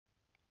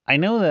I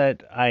know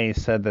that I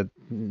said that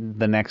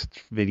the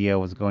next video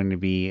was going to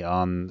be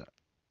on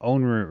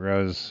own root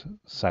rose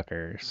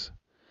suckers.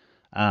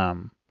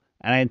 Um,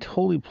 and I had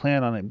totally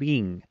planned on it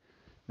being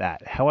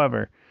that.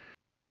 However,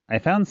 I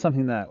found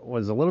something that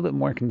was a little bit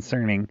more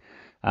concerning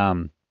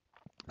um,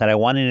 that I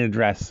wanted to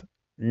address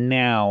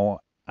now.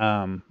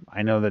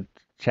 I know that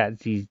Chat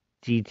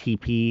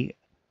GTP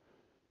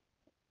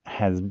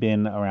has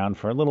been around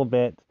for a little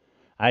bit.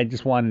 I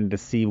just wanted to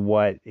see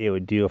what it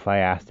would do if I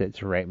asked it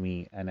to write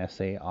me an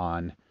essay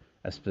on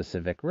a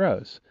specific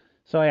rose.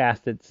 So I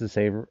asked it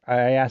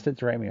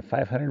to write me a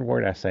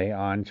 500-word essay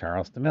on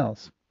Charles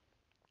DeMille's.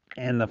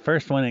 And the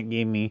first one it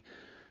gave me,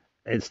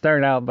 it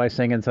started out by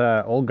saying it's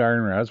a old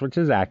garden rose, which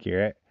is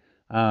accurate.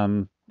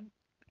 Um,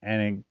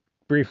 and it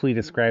briefly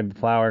described the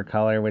flower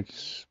color,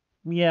 which,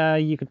 yeah,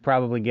 you could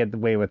probably get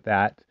away with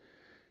that.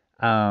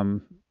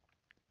 Um,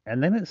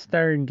 and then it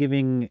started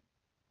giving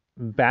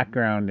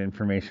background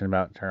information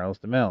about Charles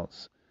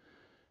DeMille's.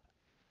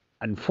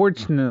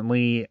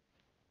 Unfortunately,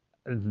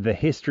 the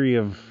history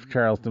of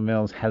Charles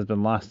DeMille's has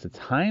been lost to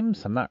time,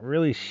 so I'm not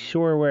really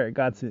sure where it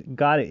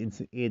got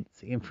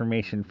its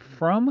information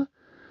from.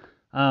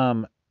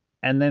 Um,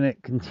 and then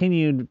it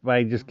continued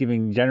by just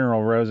giving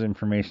general rose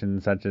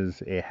information, such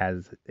as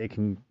it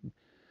can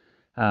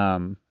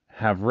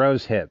have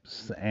rose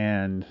hips,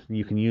 and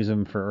you can use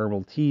them for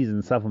herbal teas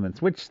and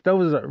supplements. Which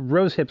those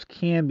rose hips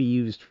can be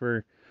used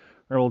for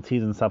herbal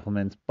teas and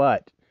supplements,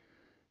 but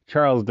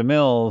Charles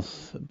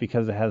DeMille's,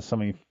 because it has so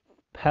many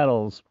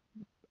petals,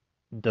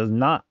 does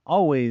not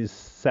always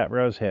set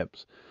rose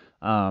hips.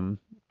 Um,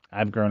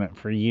 I've grown it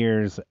for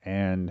years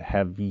and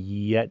have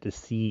yet to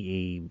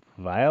see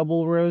a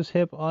viable rose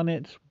hip on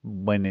it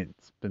when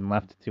it's been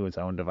left to its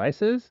own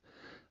devices.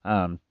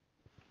 Um,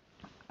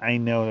 I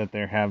know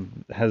that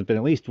has been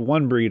at least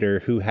one breeder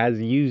who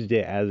has used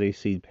it as a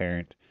seed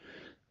parent,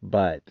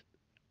 but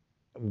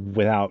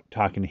without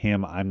talking to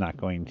him, I'm not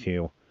going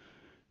to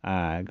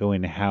go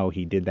into how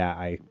he did that.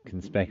 I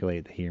can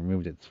speculate that he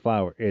removed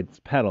its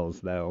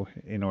petals, though,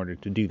 in order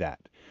to do that.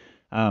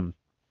 Um,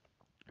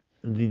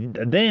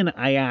 then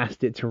I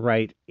asked it to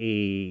write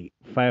a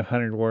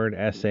 500-word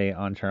essay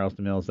on Charles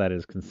DeMille's that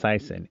is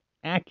concise and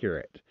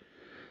accurate.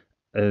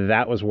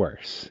 That was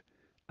worse.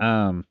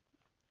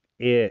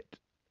 It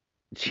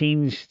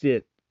changed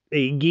it.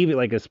 It gave it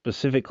like a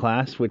specific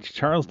class, which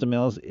Charles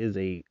DeMille's is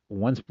a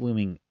once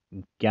blooming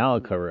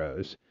gallica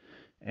rose,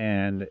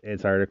 and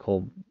its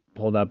article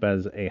pulled up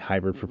as a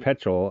hybrid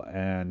perpetual,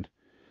 and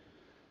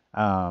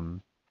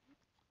um,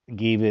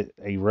 gave it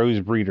a rose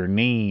breeder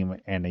name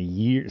and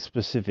a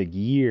specific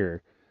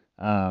year.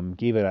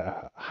 Gave it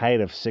a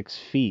height of 6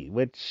 feet,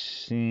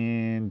 which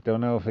don't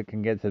know if it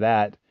can get to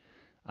that.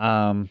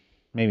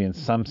 Maybe in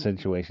some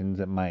situations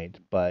it might,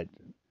 but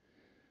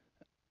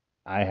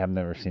I have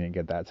never seen it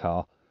get that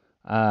tall.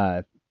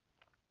 Uh,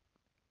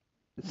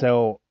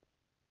 so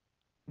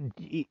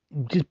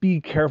just be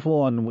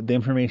careful on the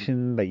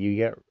information that you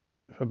get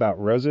about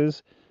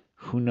roses.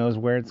 Who knows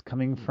where it's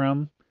coming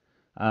from?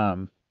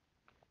 Um,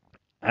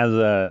 as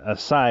a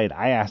aside,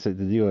 I asked it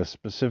to do a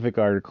specific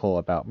article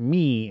about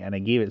me, and I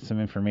gave it some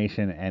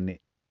information, and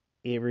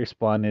it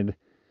responded,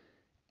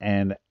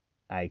 and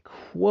I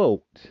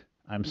quote,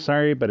 "I'm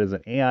sorry, but as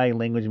an AI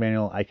language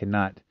manual, I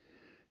cannot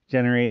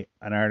generate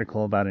an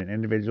article about an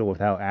individual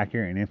without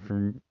accurate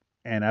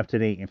and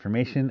up-to-date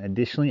information.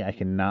 Additionally, I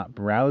cannot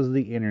browse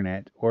the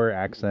internet or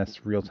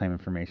access real-time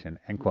information."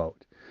 End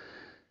quote.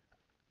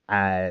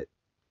 Uh,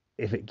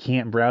 if it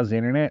can't browse the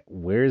internet,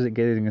 where is it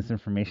getting this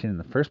information in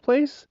the first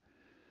place?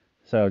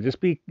 So just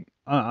be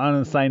on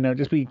a side note,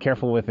 just be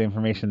careful with the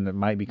information that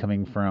might be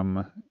coming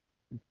from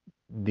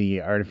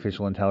the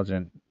artificial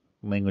intelligent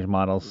language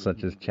models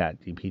such as Chat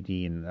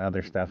GPT and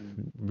other stuff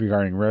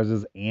regarding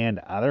roses and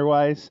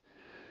otherwise.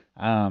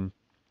 Um,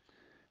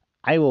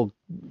 I will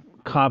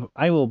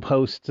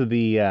post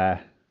the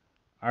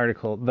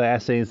article, the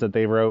essays that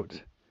it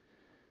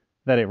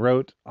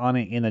wrote on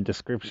it in the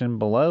description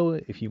below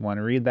if you want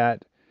to read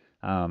that.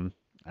 I'm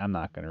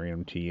not going to read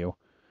them to you.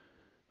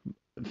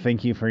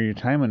 Thank you for your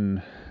time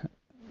and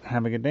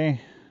have a good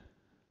day.